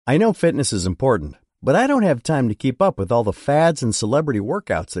I know fitness is important, but I don't have time to keep up with all the fads and celebrity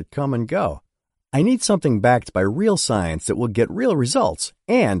workouts that come and go. I need something backed by real science that will get real results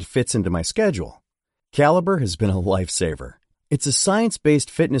and fits into my schedule. Caliber has been a lifesaver. It's a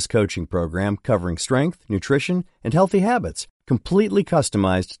science-based fitness coaching program covering strength, nutrition, and healthy habits, completely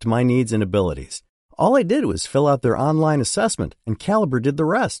customized to my needs and abilities. All I did was fill out their online assessment, and Caliber did the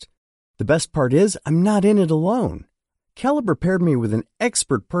rest. The best part is, I'm not in it alone. Caliber paired me with an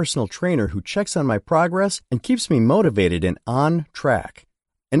expert personal trainer who checks on my progress and keeps me motivated and on track.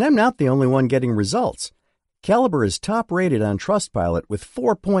 And I'm not the only one getting results. Caliber is top-rated on Trustpilot with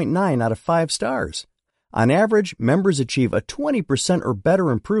 4.9 out of 5 stars. On average, members achieve a 20% or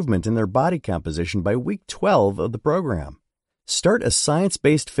better improvement in their body composition by week 12 of the program. Start a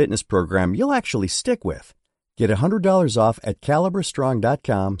science-based fitness program you'll actually stick with. Get $100 off at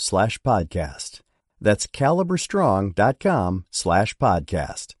caliberstrong.com/podcast. That's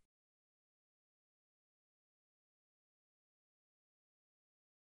caliberstrong.com/podcast.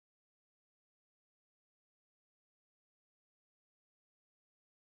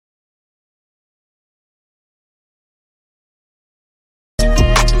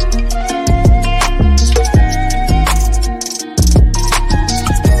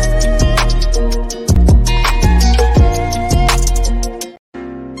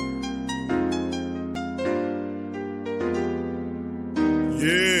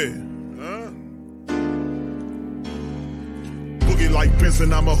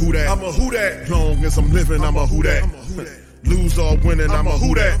 I'm a who that. I'm a who that. Long as I'm living, I'm a who that. Lose or winning, I'm a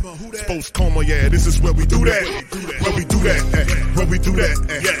who that. Sports coma, yeah, this is where we do that. Where we do that, where we do that,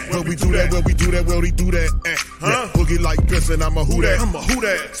 where we do that, where we do that, where we do that, Boogie like Benson, I'm a who that. I'm a who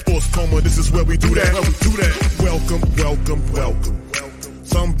that. Sports coma, this is where we do that. Where we do that. Welcome, welcome, welcome.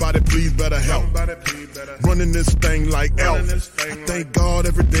 Somebody please better help. Running this thing like Elf. I thank God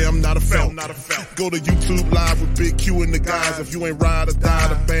every day I'm not a felt. Go to YouTube Live with Big Q and the guys. If you ain't ride or die,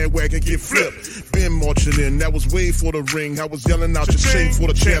 the bandwagon get flipped. Been marching in, that was way for the ring. I was yelling out your shape for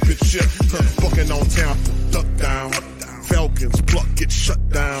the championship. Bucking on Tampa, duck down. Falcons, pluck, get shut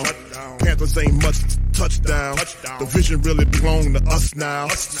down. Panthers ain't much touchdown. The vision really belong to us now.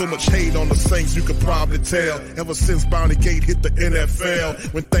 So much hate on the Saints, you could probably tell. Ever since Bounty Gate hit the NFL,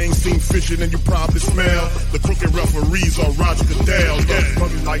 when things seem fishy and you probably smell the crooked referees are Roger Goodell.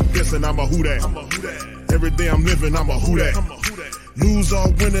 Fucking like this and I'm a who that. Every day I'm living, I'm a who that. Lose or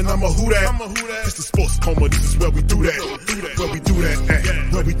winning, I'm a who that. It's the sports coma, this is where we do that. Where we do that,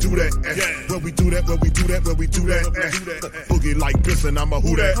 where we do that, where we do that, where we do that, where we do that. Boogie like this and I'm a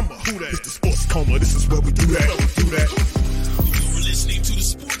who that. It's the sports coma, this is where we do that. You're listening to the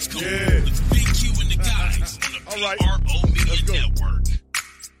sports coma with Big Q and the guys on the PRO Media Network.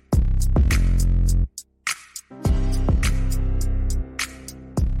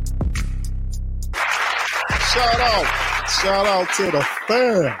 Shout out to the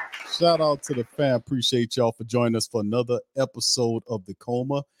fam. Shout out to the fam. Appreciate y'all for joining us for another episode of The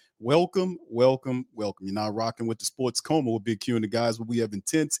Coma. Welcome. You're now rocking with the Sports Coma with Big Q and the guys, where we have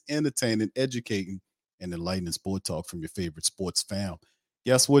intense, entertaining, educating, and enlightening sport talk from your favorite sports fam.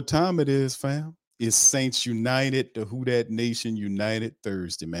 Guess what time it is, fam? It's Saints United, the Who Dat Nation United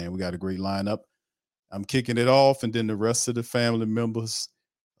Thursday, man. We got a great lineup. I'm kicking it off, and then the rest of the family members,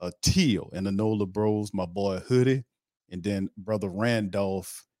 Teal and the NOLA Bros, my boy Hoodie, and then Brother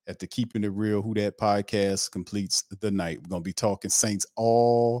Randolph at the Keeping It Real Who Dat podcast completes the night. We're going to be talking Saints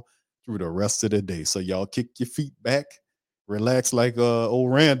all through the rest of the day. So y'all kick your feet back, relax like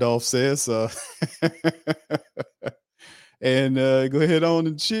old Randolph says, and go ahead on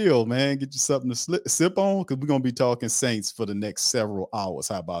and chill, man. Get you something to sip on, because we're going to be talking Saints for the next several hours.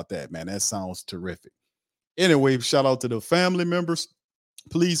 How about that, man? That sounds terrific. Anyway, shout out to the family members.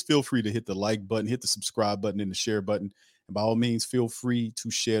 Please feel free to hit the like button, hit the subscribe button, and the share button. And by all means, feel free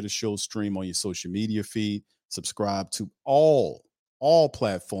to share the show stream on your social media feed. Subscribe to all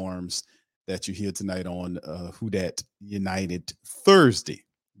platforms that you hear tonight on Who Dat United Thursday.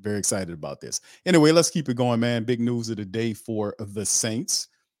 Very excited about this. Anyway, let's keep it going, man. Big news of the day for the Saints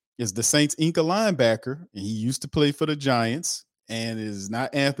is the Saints ink a linebacker, and he used to play for the Giants. And it is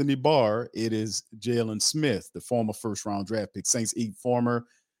not Anthony Barr. It is Jalen Smith, the former first-round draft pick. Saints ink former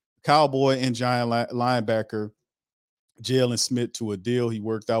Cowboy and Giant linebacker Jalen Smith to a deal. He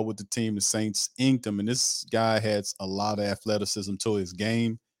worked out with the team. The Saints inked him, and this guy has a lot of athleticism to his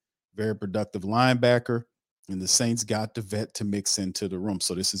game. Very productive linebacker, and the Saints got the vet to mix into the room.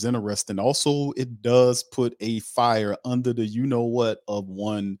 So this is interesting. Also, it does put a fire under the you-know-what of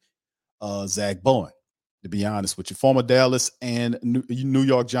one Zach Bowen. To be honest with you, former Dallas and New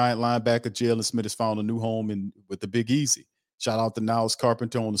York Giant linebacker Jalen Smith has found a new home with the Big Easy. Shout out to Niles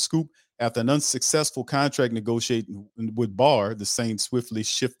Carpenter on the scoop. After an unsuccessful contract negotiating with Barr, the Saints swiftly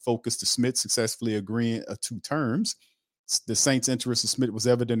shift focus to Smith, successfully agreeing to terms. The Saints' interest in Smith was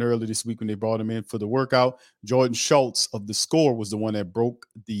evident early this week when they brought him in for the workout. Jordan Schultz of The Score was the one that broke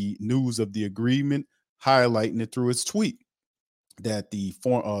the news of the agreement, highlighting it through his tweet that the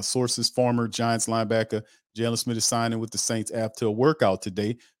sources former Giants linebacker Jaylon Smith is signing with the Saints after a workout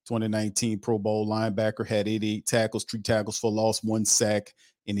today. 2019 Pro Bowl linebacker had 88 tackles, 3 tackles for loss, 1 sack,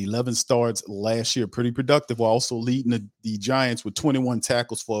 and 11 starts last year. Pretty productive, while also leading the Giants with 21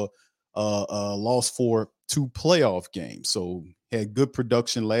 tackles for loss for 2 playoff games. So had good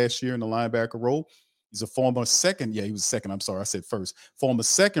production last year in the linebacker role. He's a former second. Yeah, he was second. I'm sorry, I said first. Former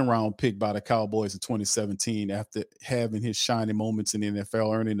second round pick by the Cowboys in 2017 after having his shining moments in the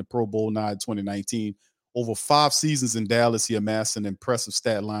NFL, earning the Pro Bowl nod in 2019. Over 5 seasons in Dallas, he amassed an impressive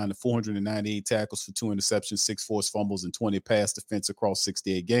stat line of 498 tackles for 2 interceptions, 6 forced fumbles, and 20 pass defense across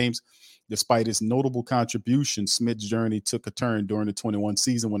 68 games. Despite his notable contribution, Smith's journey took a turn during the 21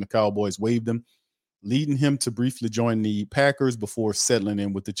 season when the Cowboys waived him, leading him to briefly join the Packers before settling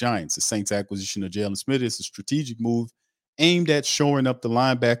in with the Giants. The Saints' acquisition of Jaylon Smith is a strategic move aimed at shoring up the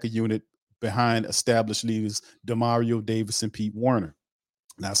linebacker unit behind established leaders Demario Davis and Pete Werner.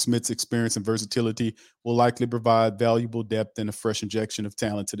 Now, Smith's experience and versatility will likely provide valuable depth and a fresh injection of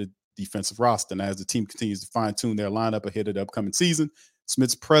talent to the defensive roster. Now, as the team continues to fine-tune their lineup ahead of the upcoming season,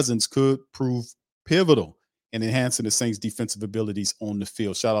 Smith's presence could prove pivotal in enhancing the Saints' defensive abilities on the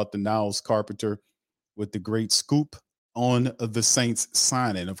field. Shout out to Niles Carpenter with the great scoop on the Saints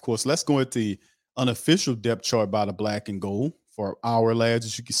signing. Of course, let's go at the unofficial depth chart by the Black and Gold for our lads.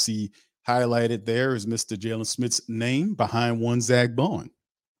 As you can see, highlighted there is Mr. Jaylon Smith's name behind one Zach Bond.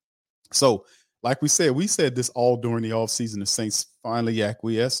 So, like we said this all during the offseason. The Saints finally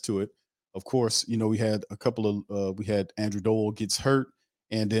acquiesced to it. Of course, we had a couple of we had Andrew Dowell gets hurt,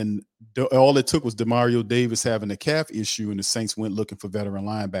 and then all it took was Demario Davis having a calf issue, and the Saints went looking for veteran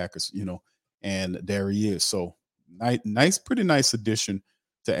linebackers, and there he is. So pretty nice addition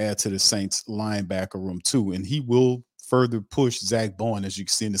to add to the Saints linebacker room too. And he will further push Zach Bond, as you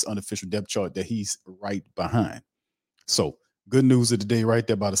can see in this unofficial depth chart, that he's right behind. So good news of the day right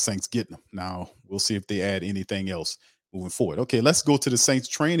there by the Saints getting them. Now we'll see if they add anything else moving forward. Okay, let's go to the Saints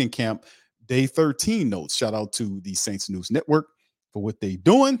training camp day 13 notes. Shout out to the Saints News Network for what they're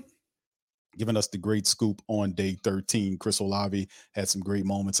doing, giving us the great scoop on day 13. Chris Olave had some great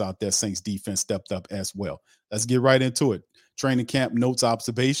moments out there. Saints defense stepped up as well. Let's get right into it. Training camp notes,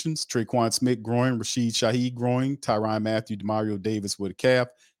 observations: Traquan Smith groin, Rashid Shaheed groin, Tyrann Mathieu, Demario Davis with a calf,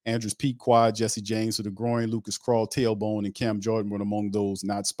 Andrews Pete quad, Jesse James with a groin, Lucas Krull tailbone, and Cam Jordan were among those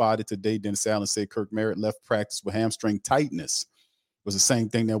not spotted today. Dennis Allen said Kirk Merritt left practice with hamstring tightness. It was the same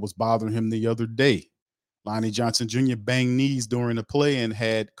thing that was bothering him the other day. Lonnie Johnson Jr. banged knees during the play and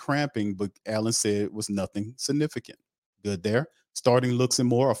had cramping, but Allen said it was nothing significant. Good there. Starting looks and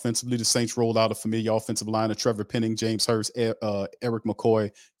more. Offensively, the Saints rolled out a familiar offensive line of Trevor Penning, James Hurst, Eric McCoy,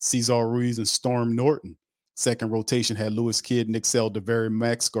 Cesar Ruiz, and Storm Norton. Second rotation had Lewis Kidd, Nick Sell-DeVere,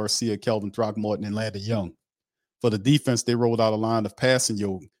 Max Garcia, Kelvin Throckmorton, and Landon Young. For the defense, they rolled out a line of passing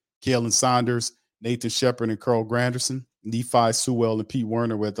yoke: Kalen Saunders, Nathan Shepard, and Carl Granderson. Nephi Sewell and Pete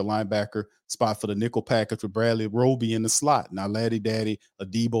Werner were at the linebacker spot for the nickel package with Bradley Roby in the slot. Now, Laddie Daddy,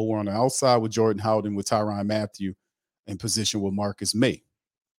 Adebo were on the outside with Jordan Howden, with Tyrann Mathieu in position with Marcus May.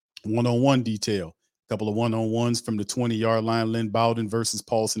 One-on-one detail. A couple of one-on-ones from the 20-yard line. Lynn Bowden versus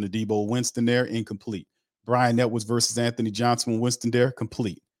Paulson Adebo Winston there, incomplete. Brian Edwards versus Anthony Johnson with Winston there,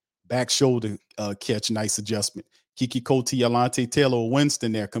 complete. Back shoulder catch, nice adjustment. Kiki Coty, Alante Taylor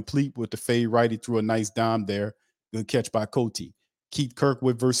Winston there, complete with the fade right. He threw a nice dime there. Good catch by Coty. Keith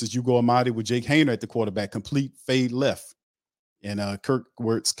Kirkwood versus Hugo Amadi with Jake Haener at the quarterback, complete, fade left. And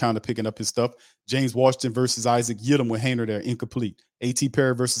Kirkwood's kind of picking up his stuff. James Washington versus Isaac Yiadom with Haener there, incomplete. A.T.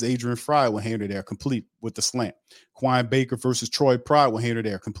 Perry versus Adrian Fry with Haener there, complete with the slant. Quine Baker versus Troy Pride with Haener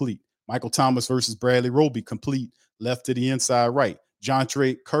there, complete. Michael Thomas versus Bradley Roby, complete, left to the inside right. John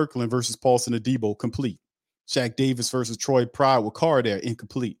Trey Kirkland versus Paulson Adebo, complete. Shaq Davis versus Troy Pride with Carr there,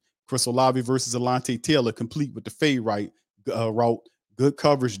 incomplete. Chris Olave versus Alante Taylor, complete with the fade right route. Good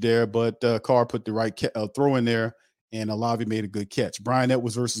coverage there, but Carr put the right throw in there, and Olave made a good catch. Brian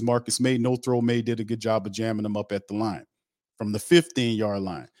Edwards versus Marcus May, no throw. May did a good job of jamming them up at the line. From the 15-yard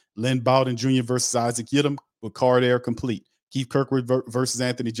line, Lynn Bowden Jr. versus Isaac Yiadom with Carr there, complete. Keith Kirkwood versus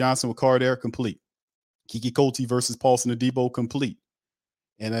Anthony Johnson with Carr there, complete. Kiki Coty versus Paulson Adebo, complete.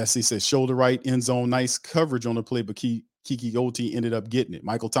 And as he said, shoulder right, end zone, nice coverage on the play, but Kiki Coty ended up getting it.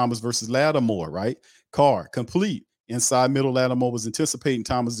 Michael Thomas versus Lattimore, right? Carr, complete. Inside middle, Lattimore was anticipating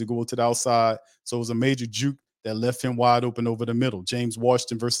Thomas to go to the outside, so it was a major juke that left him wide open over the middle. James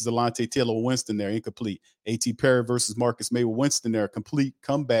Washington versus Alontae Taylor with Winston there, incomplete. A.T. Perry versus Marcus May with Winston there, complete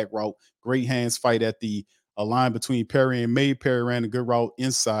comeback route. Great hands fight at the line between Perry and May. Perry ran a good route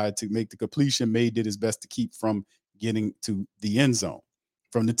inside to make the completion. May did his best to keep from getting to the end zone.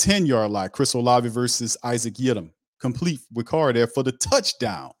 From the 10-yard line, Chris Olave versus Isaac Yiadom, complete with Carr there for the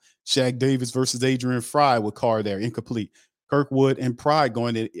touchdown. Shaq Davis versus Adrian Fry with Carr there, incomplete. Kirkwood and Pride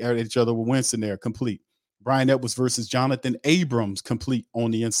going at each other with Winston there, complete. Brian Edwards versus Jonathan Abrams, complete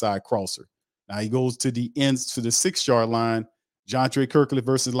on the inside crosser. Now he goes to the ends to the 6-yard line. Jontre Kirkley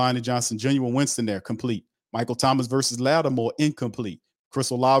versus Lonnie Johnson Jr. with Winston there, complete. Michael Thomas versus Lattimore, incomplete.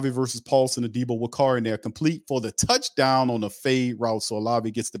 Chris Olave versus Paulson Adebo with Carr in there, complete for the touchdown on the fade route. So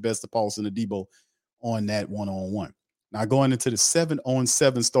Olave gets the best of Paulson Adebo on that one-on-one. Now going into the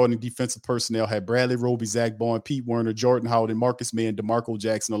 7-on-7 starting defensive personnel had Bradley Roby, Zach Bowen, Pete Werner, Jordan Howard, and Marcus May and DeMarco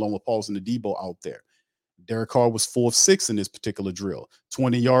Jackson along with Paulson Adebo out there. Derek Carr was 4 of 6 in this particular drill.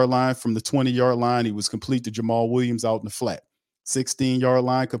 20-yard line. From the 20-yard line, he was complete to Jamal Williams out in the flat. 16-yard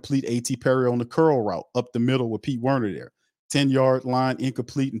line, complete A.T. Perry on the curl route up the middle with Pete Werner there. 10-yard line,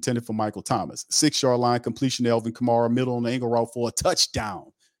 incomplete, intended for Michael Thomas. 6-yard line, completion to Elvin Kamara, middle on the angle route for a touchdown.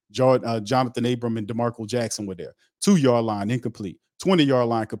 Jonathan Abram and DeMarco Jackson were there. 2-yard line, incomplete. 20-yard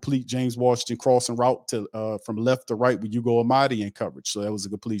line, complete. James Washington crossing route to from left to right with Ugo Amadi in coverage. So that was a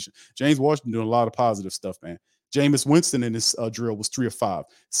completion. James Washington doing a lot of positive stuff, man. Jameis Winston in this drill was 3 of 5.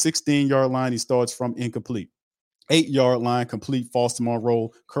 16-yard line, he starts from incomplete. 8-yard line, complete. Foster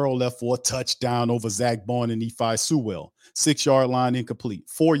Monroe curl left for a touchdown over Zach Bowen and Nephi Sewell. 6-yard line, incomplete.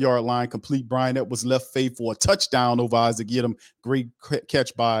 4-yard line, complete. Brian Edwards left fade for a touchdown over Isaac Yiadom. Great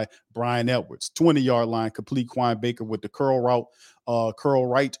catch by Brian Edwards. 20-yard line, complete. Quine Baker with the curl route. Curl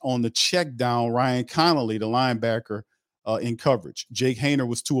right on the check down. Ryan Connolly, the linebacker, in coverage. Jake Hayner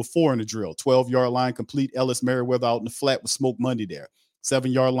was 2 of 4 in the drill. 12-yard line, complete. Ellis Merriweather out in the flat with Smoke Monday there.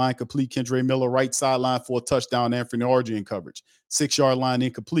 7-yard line, complete. Kendre Miller right sideline for a touchdown. Anthony Argy in coverage. 6-yard line,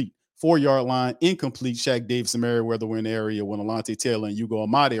 incomplete. 4-yard line, incomplete. Shaq Davis and Merriweather were in the area when Alontae Taylor and Ugo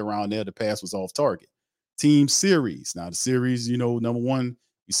Amadi around there. The pass was off target. Team series. Now, the series, number one,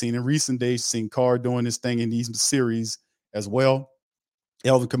 you've seen in recent days, seen Carr doing this thing in these series as well.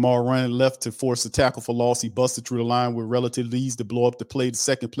 Elvin Kamara running left to force a tackle for loss. He busted through the line with relative ease to blow up the play. The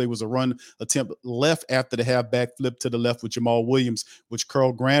second play was a run attempt left after the halfback flip to the left with Jamal Williams, which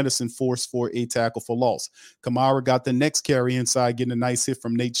Carl Granderson forced for a tackle for loss. Kamara got the next carry inside, getting a nice hit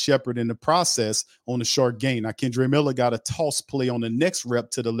from Nate Shepard in the process on the short gain. Now, Kendre Miller got a toss play on the next rep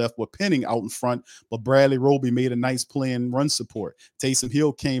to the left with Penning out in front, but Bradley Roby made a nice play in run support. Taysom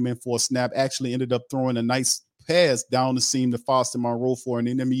Hill came in for a snap, actually ended up throwing a nice pass down the seam to Foster Monroe for an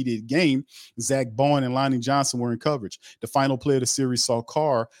intermediate gain. Zach Bowen and Lonnie Johnson were in coverage. The final play of the series saw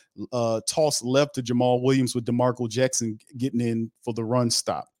Carr toss left to Jamal Williams with DeMarco Jackson getting in for the run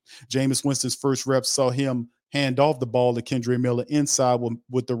stop. Jameis Winston's first rep saw him hand off the ball to Kendre Miller inside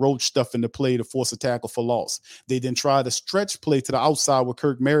with the roach stuff in the play to force a tackle for loss. They then tried a stretch play to the outside with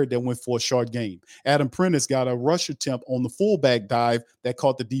Kirk Merritt that went for a short gain. Adam Prentice got a rush attempt on the fullback dive that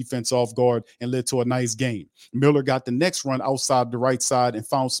caught the defense off guard and led to a nice gain. Miller got the next run outside the right side and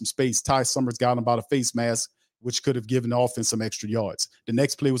found some space. Ty Summers got him about a face mask, which could have given the offense some extra yards. The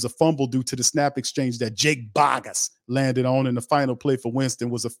next play was a fumble due to the snap exchange that Jake Bogus landed on, and the final play for Winston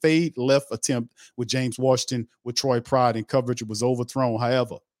was a fade left attempt with James Washington with Troy Pride in coverage. It was overthrown,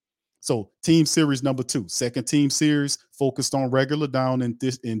 however. So team series number 2, second team series focused on regular down and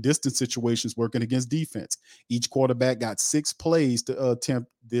in distance situations working against defense. Each quarterback got 6 plays to attempt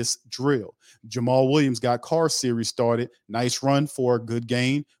this drill. Jamal Williams got Carr's series started. Nice run for a good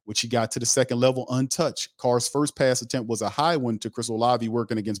gain, which he got to the second level untouched. Carr's first pass attempt was a high one to Chris Olave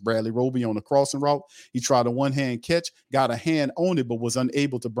working against Bradley Roby on the crossing route. He tried a one-hand catch, got a hand on it, but was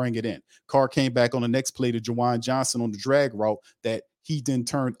unable to bring it in. Carr came back on the next play to Juwan Johnson on the drag route that he then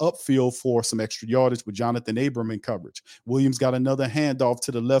turned upfield for some extra yardage with Jonathan Abram in coverage. Williams got another handoff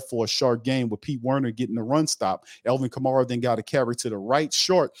to the left for a short gain with Pete Werner getting the run stop. Elvin Kamara then got a carry to the right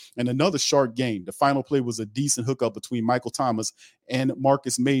short and another short gain. The final play was a decent hookup between Michael Thomas and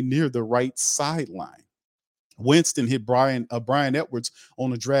Marcus May near the right sideline. Winston hit Brian Edwards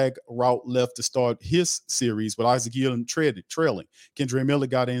on a drag route left to start his series, with Isaac Yiadom trailing. Kendre Miller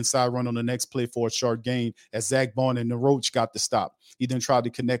got an inside run on the next play for a short gain as Zach Bowen and Roach got the stop. He then tried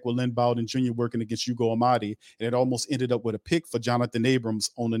to connect with Lynn Bowden Jr. working against Ugo Amadi, and it almost ended up with a pick for Jonathan Abrams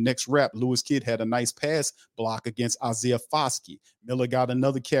on the next rep. Lewis Kidd had a nice pass block against Isaiah Foskey. Miller got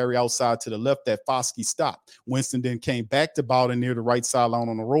another carry outside to the left that Foskey stopped. Winston then came back to Bowden near the right sideline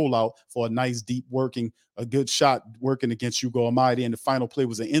on a rollout for a nice deep working a good shot working against Hugo Almighty. And the final play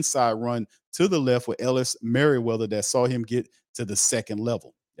was an inside run to the left with Ellis Merriweather that saw him get to the second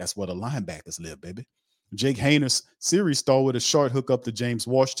level. That's where the linebackers live, baby. Jake Hayner's series star with a short hook up to James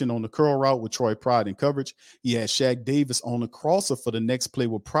Washington on the curl route with Troy Pride in coverage. He had Shaq Davis on the crosser for the next play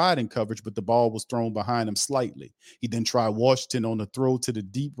with Pride in coverage, but the ball was thrown behind him slightly. He then tried Washington on the throw to the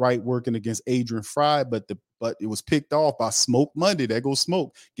deep right working against Adrian Fry, but it was picked off by Smoke Monday. There goes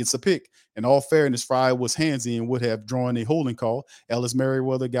Smoke, gets a pick. In all fairness, Fry was handsy and would have drawn a holding call. Ellis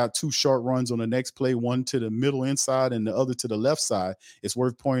Merriweather got 2 short runs on the next play, one to the middle inside and the other to the left side. It's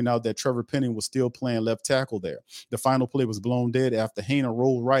worth pointing out that Trevor Penning was still playing left tackle there. The final play was blown dead after Hayner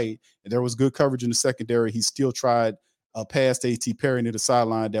rolled right, and there was good coverage in the secondary. He still tried a pass to A.T. Perry near the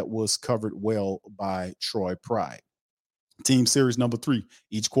sideline that was covered well by Troy Pride. Team series number 3.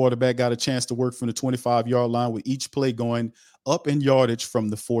 Each quarterback got a chance to work from the 25-yard line with each play going up in yardage from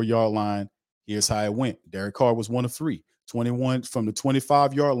the 4-yard line. Here's how it went. Derek Carr was 1 of 3. 21 from the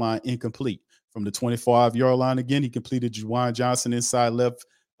 25-yard line, incomplete. From the 25-yard line again, he completed Juwan Johnson inside left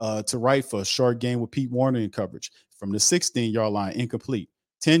to right for a short gain with Pete Warner in coverage. From the 16-yard line, incomplete.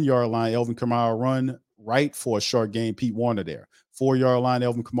 10-yard line, Elvin Kamara run right for a short gain, Pete Warner there. 4-yard line,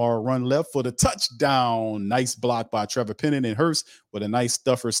 Elvin Kamara run left for the touchdown. Nice block by Trevor Penning and Hurst with a nice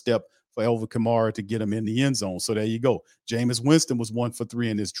stuffer step for Elvin Kamara to get him in the end zone. So there you go. Jameis Winston was 1 for 3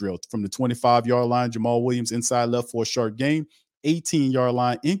 in this drill. From the 25-yard line, Jamal Williams inside left for a short gain. 18-yard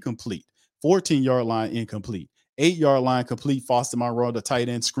line, incomplete. 14-yard line, incomplete. 8-yard line, complete. Foster Monroe, the tight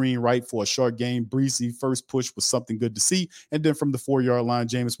end, screen right for a short gain. Breezy first push was something good to see. And then from the 4-yard line,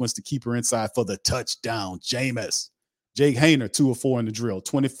 Jameis Winston keeper inside for the touchdown. Jameis. Jake Hayner, 2 of 4 in the drill.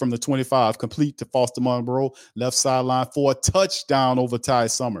 20 from the 25, complete to Foster Monroe, left sideline for a touchdown over Ty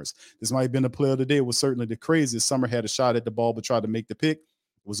Summers. This might have been the play of the day. It was certainly the craziest. Summer had a shot at the ball but tried to make the pick.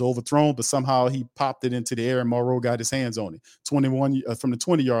 It was overthrown, but somehow he popped it into the air and Monroe got his hands on it. 21 from the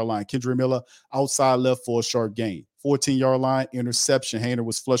 20-yard line, Kendre Miller outside left for a short gain. 14-yard line, interception. Hayner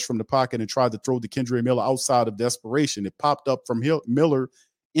was flushed from the pocket and tried to throw to Kendre Miller outside of desperation. It popped up from Miller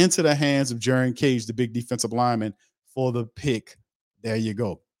into the hands of Jaren Cage, the big defensive lineman, for the pick. There you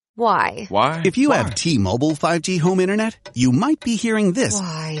go. Why? If you have T-Mobile 5G home internet, you might be hearing this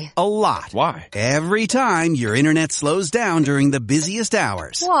Why? a lot. Why? Every time your internet slows down during the busiest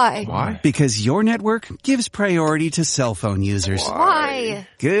hours. Why? Because your network gives priority to cell phone users. Why?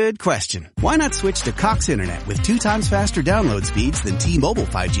 Good question. Why not switch to Cox Internet with 2 times faster download speeds than T-Mobile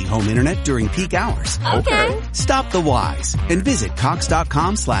 5G home internet during peak hours? Okay. Stop the whys and visit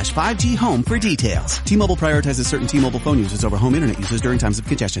cox.com/5G home for details. T-Mobile prioritizes certain T-Mobile phone users over home internet users during times of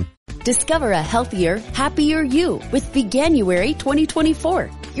congestion. Discover a healthier, happier you with Veganuary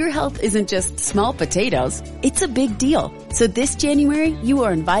 2024. Your health isn't just small potatoes, it's a big deal. So this January, you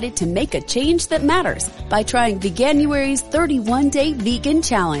are invited to make a change that matters by trying Veganuary's 31-day vegan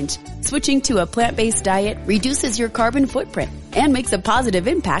challenge. Switching to a plant-based diet reduces your carbon footprint and makes a positive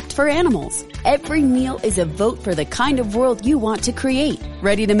impact for animals. Every meal is a vote for the kind of world you want to create.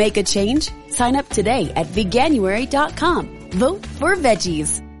 Ready to make a change? Sign up today at Veganuary.com. Vote for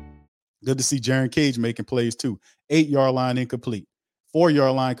veggies. Good to see Jaren Cage making plays too. 8-yard line incomplete.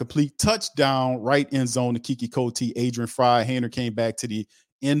 4-yard line complete. Touchdown, right end zone to Kiki Coty. Adrian Fry. Hayner came back to the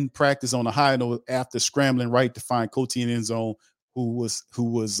end practice on the high note after scrambling right to find Coty in end zone, who was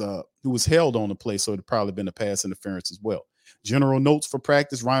held on the play. So it'd probably been a pass interference as well. General notes for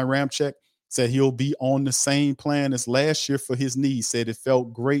practice. Ryan Ramczyk said he'll be on the same plan as last year for his knee. Said it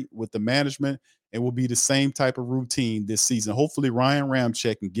felt great with the management. It will be the same type of routine this season. Hopefully Ryan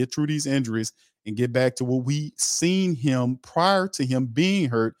Ramczyk can get through these injuries and get back to what we seen him prior to him being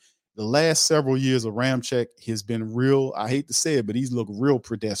hurt. The last several years of Ramczyk has been real. I hate to say it, but he's looked real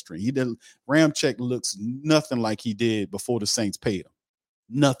pedestrian. Ramczyk looks nothing like he did before the Saints paid him.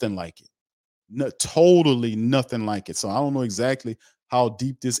 Nothing like it. Totally nothing like it. So I don't know exactly how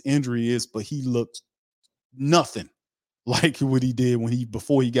deep this injury is, but he looked nothing like what he did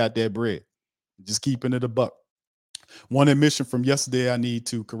before he got that bread. Just keeping it a buck. One admission from yesterday I need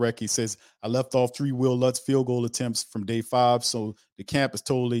to correct. He says, I left off 3 Will Lutz field goal attempts from day 5. So the camp is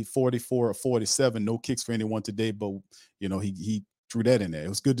totally 44 or 47. No kicks for anyone today, but he threw that in there. It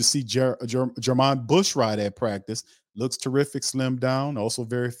was good to see Jermon Bushride at practice. Looks terrific, slimmed down, also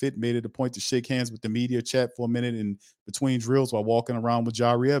very fit. Made it a point to shake hands with the media, chat for a minute in between drills while walking around with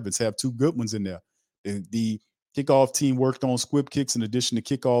Jari Evans. Have 2 good ones in there. The kickoff team worked on squib kicks in addition to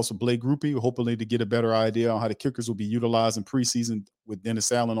kickoffs with Blake Grupe, hopefully to get a better idea on how the kickers will be utilized in preseason with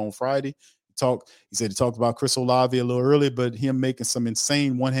Dennis Allen on Friday. He said he talked about Chris Olave a little early, but him making some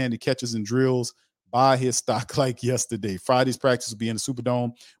insane one-handed catches and drills buy his stock like yesterday. Friday's practice will be in the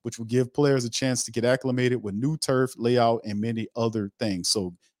Superdome, which will give players a chance to get acclimated with new turf layout and many other things.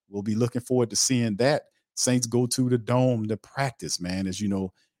 So we'll be looking forward to seeing that. Saints go to the Dome to practice, man, as you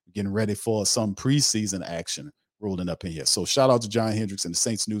know, getting ready for some preseason action rolling up in here. So shout out to John Hendricks and the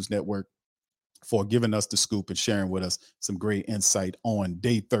Saints News Network for giving us the scoop and sharing with us some great insight on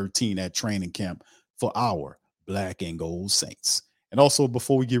day 13 at training camp for our Black and Gold Saints. And also,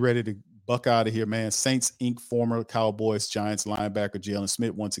 before we get ready to buck out of here, man, Saints Inc. former Cowboys Giants linebacker Jaylon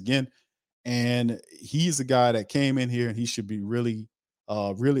Smith once again. And he's a guy that came in here and he should be really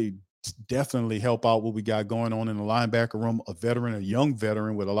definitely help out what we got going on in the linebacker room. A young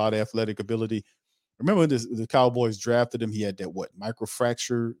veteran with a lot of athletic ability. Remember the Cowboys drafted him. He had that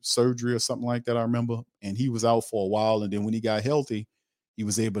microfracture surgery or something like that, I remember. And he was out for a while. And then when he got healthy, he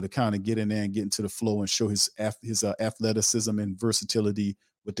was able to kind of get in there and get into the flow and show his athleticism and versatility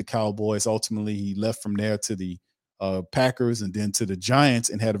with the Cowboys. Ultimately, he left from there to the Packers and then to the Giants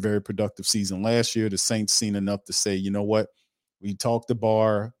and had a very productive season last year. The Saints seen enough to say, you know what? We talked to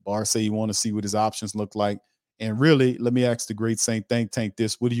Barr. Barr said you want to see what his options look like. And really, let me ask the great Saint think tank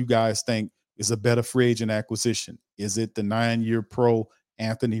this. What do you guys think is a better free agent acquisition? Is it the 9-year pro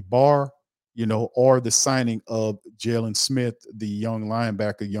Anthony Barr, or the signing of Jaylon Smith, the young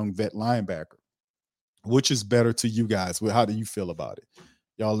vet linebacker? Which is better to you guys? Well, how do you feel about it?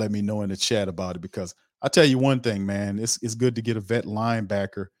 Y'all let me know in the chat about it, because I tell you one thing, man, it's good to get a vet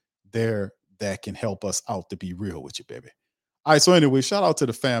linebacker there that can help us out, to be real with you, baby. All right, so anyway, shout out to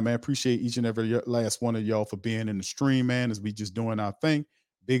the fam, man. Appreciate each and every last one of y'all for being in the stream, man, as we just doing our thing.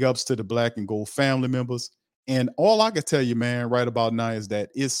 Big ups to the Black and Gold family members. And all I can tell you, man, right about now is that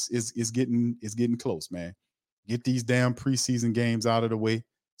it's getting close, man. Get these damn preseason games out of the way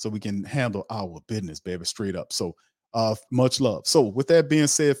so we can handle our business, baby, straight up. So much love. So with that being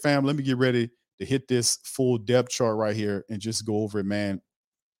said, fam, let me get ready to hit this full depth chart right here and just go over it, man.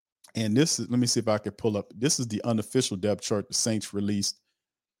 And let me see if I can pull up. This is the unofficial depth chart the Saints released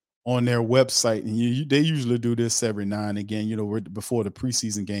on their website. And they usually do this every now and again. Before the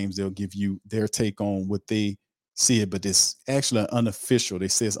preseason games, they'll give you their take on what they see it. But it's actually unofficial. They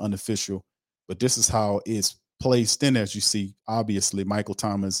say it's unofficial. But this is how it's placed in, as you see. Obviously, Michael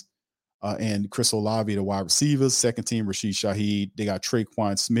Thomas and Chris Olave, the wide receivers. Second team, Rashid Shaheed. They got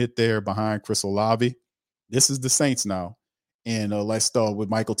Traquan Smith there behind Chris Olave. This is the Saints now. And let's start with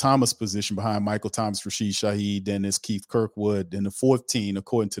Michael Thomas' position behind Michael Thomas, Rashid Shaheed. Then it's Keith Kirkwood. Then the fourth team,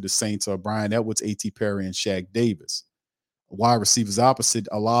 according to the Saints, are Brian Edwards, A.T. Perry, and Shaq Davis. Wide receivers opposite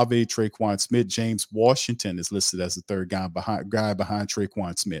Olave, Traquan Smith. James Washington is listed as the third guy behind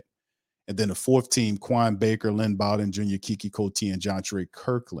Traquan Smith. And then the fourth team, Quan Baker, Lynn Bowden Jr., Kiki Coty, and John Trey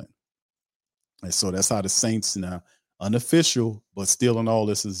Kirkland. And so that's how the Saints now, unofficial, but still in all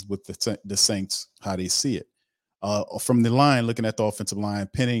this is with the Saints, how they see it. From the line, looking at the offensive line,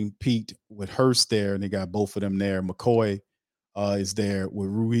 Penning, Pete with Hurst there, and they got both of them there. McCoy is there with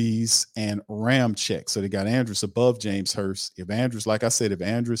Ruiz and Ramczyk. So they got Andrews above James Hurst. If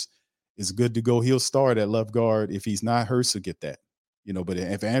Andrews is good to go, he'll start at left guard. If he's not, Hurst will get that. But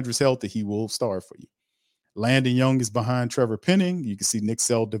if Andrews healthy, he will start for you. Landon Young is behind Trevor Penning. You can see Nick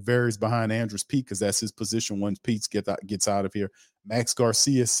Saldiveri behind Andrews Pete, because that's his position once Pete gets out of here. Max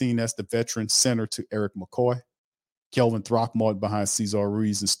Garcia is seen as the veteran center to Eric McCoy. Kelvin Throckmorton behind Cesar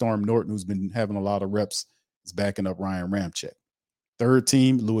Ruiz, and Storm Norton, who's been having a lot of reps, is backing up Ryan Ramczyk. Third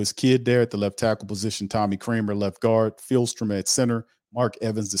team, Lewis Kidd there at the left tackle position, Tommy Kramer left guard, Philstrom at center, Mark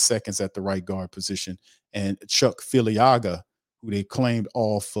Evans II at the right guard position, and Chuck Filiaga, who they claimed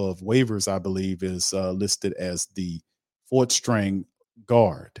off of waivers, I believe, is listed as the fourth string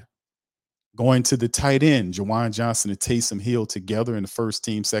guard. Going to the tight end, Jawan Johnson and Taysom Hill together in the first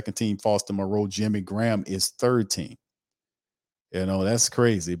team. Second team, Foster Moreau. Jimmy Graham is third team. That's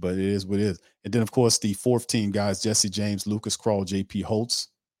crazy, but it is what it is. And then, of course, the fourth team guys, Jesse James, Lucas Krull, J.P. Holtz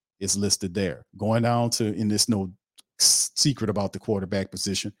is listed there. Going down to, and there's no secret about the quarterback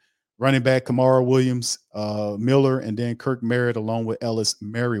position, running back Kamara Williams, Miller, and then Kirk Merritt along with Ellis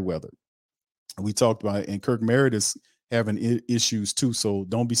Merriweather. We talked about it, and Kirk Merritt is having issues too, so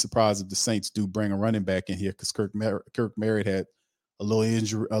don't be surprised if the Saints do bring a running back in here, because Kirk Merritt had a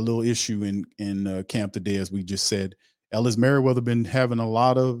little issue in camp today, as we just said. Ellis Merriweather been getting a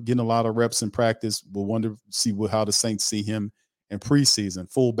lot of reps in practice. We'll wonder see how the Saints see him in preseason.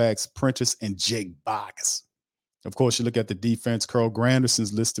 Fullbacks Prentice and Jake Bogus. Of course, you look at the defense. Carl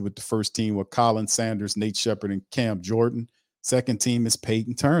Granderson's listed with the first team with Colin Sanders, Nate Shepard, and Cam Jordan. Second team is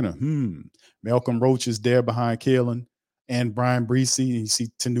Peyton Turner. Malcolm Roach is there behind Kalen and Brian Breesy. You see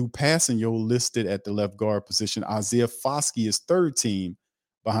Tanu Passanio listed at the left guard position. Isaiah Foskey is third team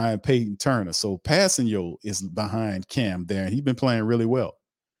behind Peyton Turner. So Passanio is behind Cam there, and he's been playing really well.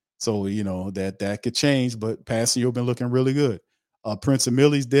 So, that could change, but Passanio been looking really good. Prince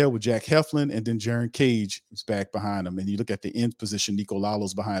Emili's there with Jack Heflin, and then Jaron Cage is back behind him. And you look at the end position, Nico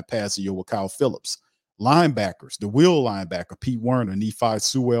Lalo's behind Passanio with Kyle Phillips. Linebackers, the wheel linebacker, Pete Werner, Nephi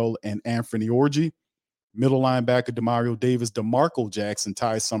Sewell, and Anthony Orji. Middle linebacker, Demario Davis, DeMarco Jackson,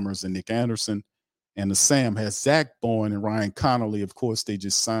 Ty Summers, and Nick Anderson. And the Sam has Zach Bowen and Ryan Connolly. Of course, they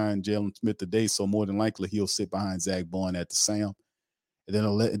just signed Jalen Smith today, so more than likely he'll sit behind Zach Bowen at the Sam.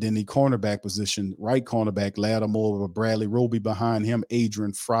 And then the cornerback position, right cornerback, Lattimore, Bradley Roby behind him.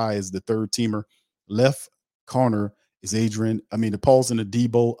 Adrian Fry is the third teamer. Left corner is the Paulson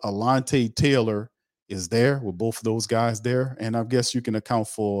Adebo. Alante Taylor is there with both of those guys there. And I guess you can account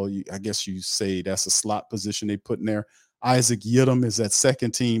for, I guess you say that's a slot position they put in there. Isaac Yiadom is that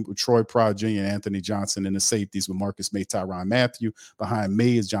second team with Troy Pryor Jr. and Anthony Johnson in the safeties with Marcus May, Tyrann Mathieu. Behind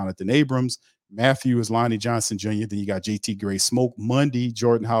May is Jonathan Abrams. Matthew is Lonnie Johnson Jr. Then you got JT Gray Smoke, Mundy,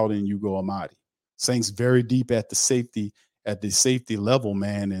 Jordan Howden, and Hugo Amadi. Saints very deep at the safety level,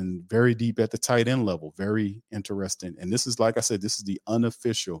 man, and very deep at the tight end level. Very interesting. And this is, like I said, this is the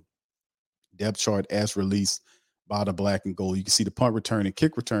unofficial depth chart as released by the Black and Gold. You can see the punt return and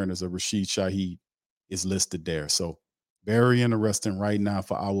kick returners of Rashid Shaheed is listed there. So very interesting right now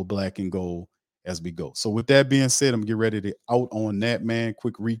for our Black and Gold as we go. So with that being said, I'm gonna get ready to out on that, man.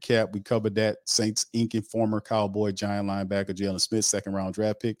 Quick recap. We covered that. Saints inking former Cowboy Giant linebacker Jalen Smith, second round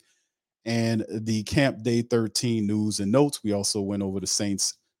draft pick, and the Camp Day 13 news and notes. We also went over the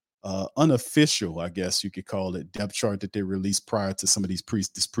Saints unofficial, I guess you could call it, depth chart that they released prior to some of this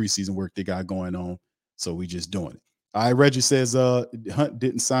preseason work they got going on. So we just doing it. All right, Reggie says Hunt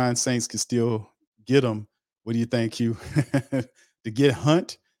didn't sign. Saints can still get him. What do you think, Hugh? To get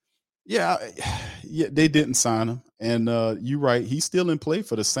Hunt? Yeah, they didn't sign him. And you're right. He's still in play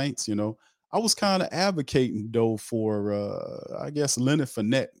for the Saints, I was kind of advocating, though, for, I guess, Leonard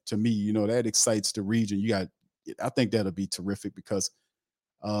Fournette. To me, that excites the region. I think that'll be terrific because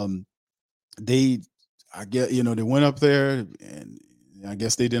they went up there and I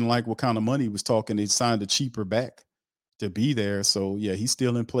guess they didn't like what kind of money he was talking. They signed a cheaper back to be there. So, yeah, he's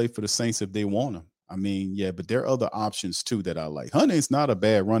still in play for the Saints if they want him. I mean, yeah, but there are other options, too, that I like. Hunting's not a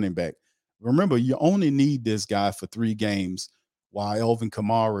bad running back. Remember, you only need this guy for 3 games while Elvin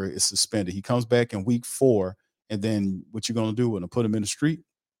Kamara is suspended. He comes back in week 4, and then what you're going to do with him? Put him in the street?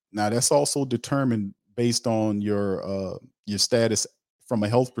 Now, that's also determined based on your status from a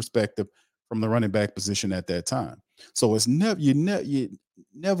health perspective from the running back position at that time. So it's you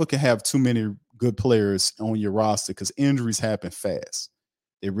never can have too many good players on your roster because injuries happen fast.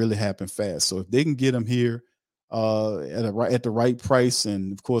 They really happen fast. So if they can get him here at the right price,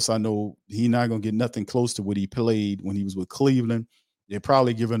 and of course I know he's not going to get nothing close to what he played when he was with Cleveland. They're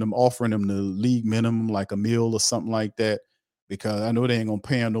probably offering him the league minimum, like $1 million or something like that, because I know they ain't going to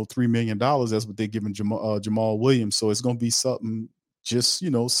pay him no $3 million. That's what they're giving Jamal Williams. So it's going to be something just,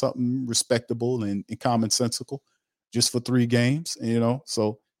 something respectable and commonsensical just for 3 games,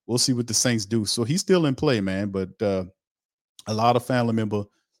 so we'll see what the Saints do. So he's still in play, man, but a lot of family members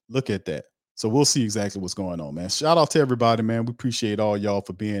look at that. So we'll see exactly what's going on, man. Shout out to everybody, man. We appreciate all y'all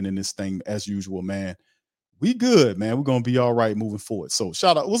for being in this thing as usual, man. We good, man. We're going to be all right moving forward. So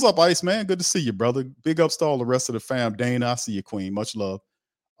shout out. What's up, Ice, man? Good to see you, brother. Big ups to all the rest of the fam. Dana, I see you, Queen. Much love.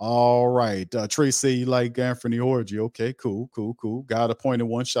 All right. Trey say you like Anthony Orji. Okay, cool. Got a point in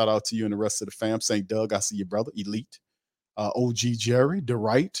one. Shout out to you and the rest of the fam. St. Doug, I see you, brother. Elite. OG Jerry,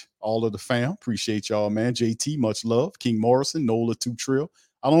 DeWright, all of the fam. Appreciate y'all, man. JT, much love. King Morrison, Nola 2 Trill.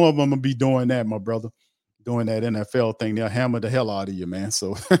 I don't know if I'm going to be doing that, my brother. Doing that NFL thing. They'll hammer the hell out of you, man.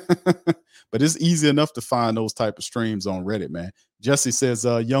 So, but it's easy enough to find those type of streams on Reddit, man. Jesse says,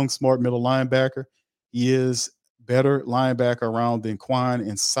 young, smart middle linebacker. He is better linebacker around than Quan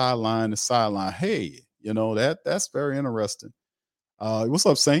and sideline to sideline. Hey, that's very interesting. What's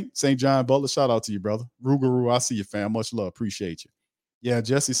up, St. John Butler? Shout out to you, brother. Rugaroo, I see you, fam. Much love. Appreciate you. Yeah,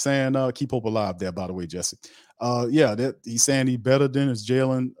 Jesse saying keep hope alive there, by the way, Jesse. That he's saying he better than is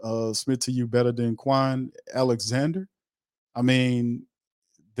Jalen Smith to you, better than Quan Alexander. I mean,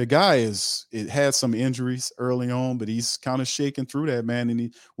 the guy had some injuries early on, but he's kind of shaking through that, man.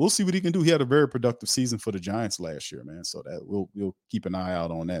 And we'll see what he can do. He had a very productive season for the Giants last year, man. So that we'll keep an eye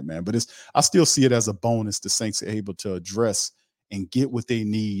out on that, man. But I still see it as a bonus the Saints are able to address and get what they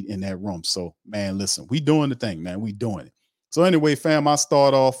need in that room. So, man, listen, we doing the thing, man. We doing it. So anyway, fam, I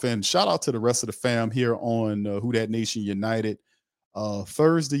start off and shout out to the rest of the fam here on Who Dat Nation United.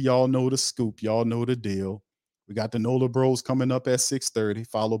 Thursday, y'all know the scoop. Y'all know the deal. We got the NOLA Bros coming up at 6:30,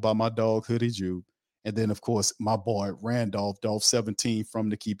 followed by my dog Hoodie Jude. And then, of course, my boy Randolph, Dolph17 from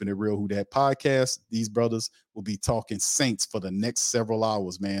the Keeping It Real Who Dat podcast. These brothers will be talking Saints for the next several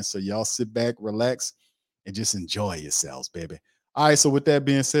hours, man. So y'all sit back, relax, and just enjoy yourselves, baby. All right, so with that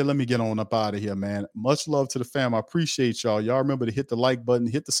being said, let me get on up out of here, man. Much love to the fam. I appreciate y'all. Y'all remember to hit the like button,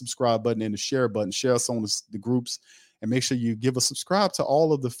 hit the subscribe button, and the share button. Share us on the groups, and make sure you give a subscribe to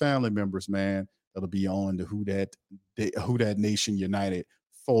all of the family members, man. That'll be on the Who Dat Nation United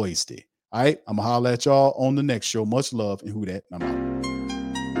Foisty. All right, I'm going to holler at y'all on the next show. Much love, and Who Dat, I'm out.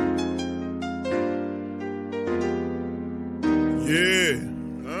 Yeah.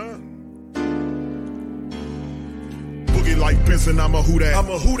 Boogie like Benson, I'm a Who Dat. I'm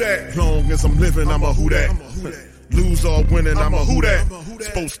a Who Dat. Long as I'm living, I'm a Who Dat. Lose or winning, I'm a Who Dat.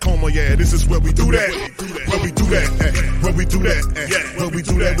 Sports coma, yeah, this is where we do that. Where we do that, where we do that, where we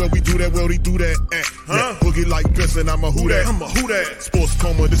do that, where we do that, where we do that. Boogie like Benson, I'm a Who Dat. I'm a Who Dat. Sports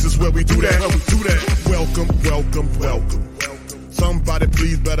coma, this is where we do that. Where we do that. Welcome, welcome, welcome. Somebody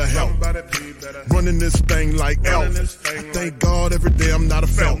please better help. Running this thing like Elf. I thank God every day I'm not a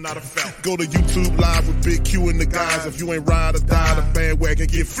felt. Go to YouTube Live with Big Q and the guys. If you ain't ride or die, the bandwagon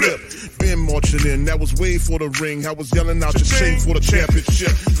get flipped. Been marching in, that was way for the ring. I was yelling out your chain for the championship.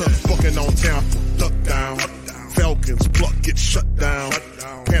 Fucking on town, duck down. Falcons, pluck, get shut down.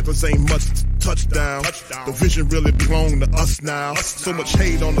 Panthers ain't much touchdown. The vision really belong to us now. So much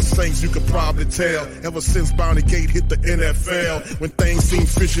hate on the Saints, you could probably tell. Ever since Bounty Gate hit the NFL, when things seem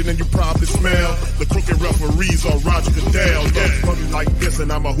fishy, then you probably smell the crooked referees or Roger Goodell. Fucking like this,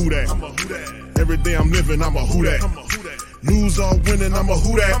 and I'm a Who Dat. Every day I'm living, I'm a Who Dat. Lose or winning, I'm a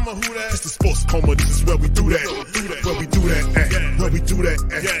Who Dat. It's the sports coma, this is where we do that. Where we do that, where we do that,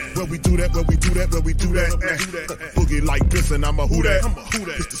 where we do that, where we do that, where we do that. Boogie like Benson, I'm a Who Dat.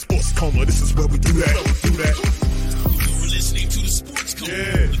 It's the sports coma, this is where we do that. You're listening to the Sports Coma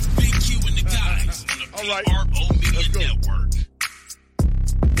with Big Q and the guys on the PRO Media Network.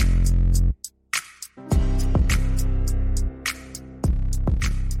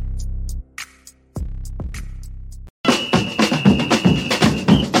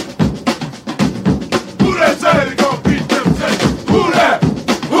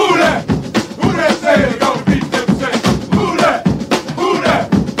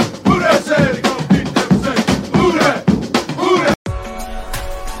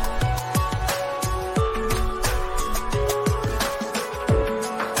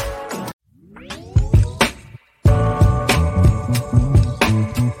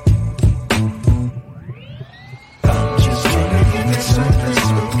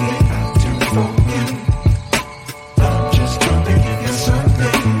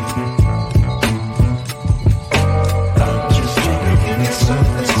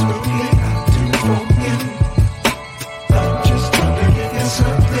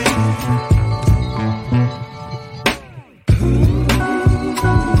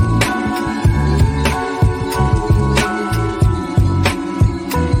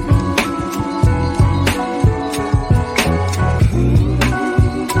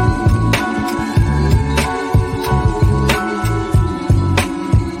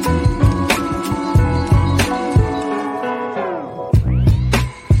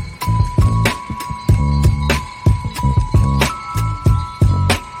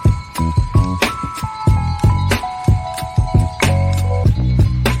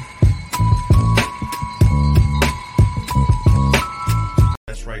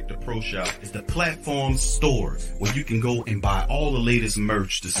 Store where you can go and buy all the latest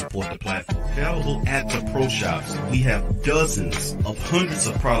merch to support the platform. Available at the Pro Shops, we have dozens of hundreds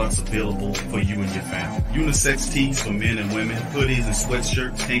of products available for you and your family. Unisex tees for men and women, hoodies and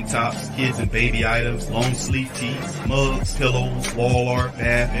sweatshirts, tank tops, kids and baby items, long sleeve tees, mugs, pillows, wall art,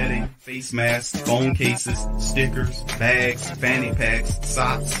 bath bedding, face masks, phone cases, stickers, bags, fanny packs,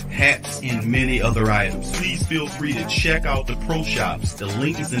 socks, hats, and many other items. Please feel free to check out the Pro Shops. The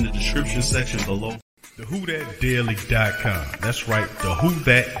link is in the description section below. TheWhoThatDaily.com. That's right,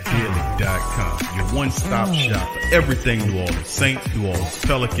 TheWhoThatDaily.com. Your one-stop shop for everything New Orleans Saints, New Orleans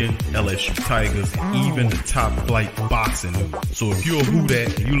Pelicans, LSU Tigers, and even the top flight boxing news. So if you're a Who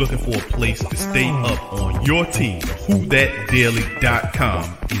Dat and you're looking for a place to stay up on your team,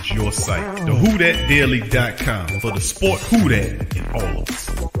 TheWhoThatDaily.com is your site. TheWhoThatDaily.com for the sport Who Dat in all of us.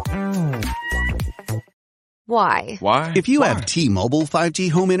 Why? Why? If you have T-Mobile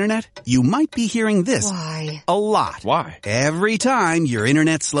 5G home internet, you might be hearing this Why? a lot. Why? Every time your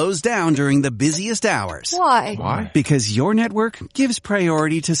internet slows down during the busiest hours. Why? Why? Because your network gives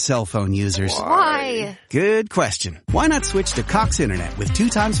priority to cell phone users. Why? Good question. Why not switch to Cox Internet with 2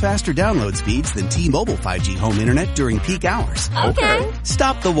 times faster download speeds than T-Mobile 5G home internet during peak hours? Okay.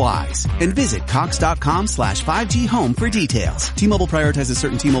 Stop the whys and visit cox.com/5G home for details. T-Mobile prioritizes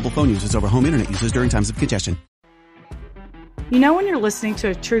certain T-Mobile phone users over home internet users during times of congestion. You know when you're listening to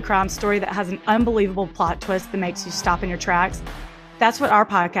a true crime story that has an unbelievable plot twist that makes you stop in your tracks? That's what our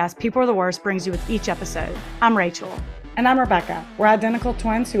podcast, People Are the Worst, brings you with each episode. I'm Rachel. And I'm Rebecca. We're identical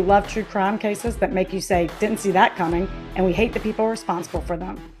twins who love true crime cases that make you say, didn't see that coming, and we hate the people responsible for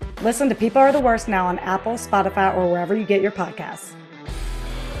them. Listen to People Are the Worst now on Apple, Spotify, or wherever you get your podcasts.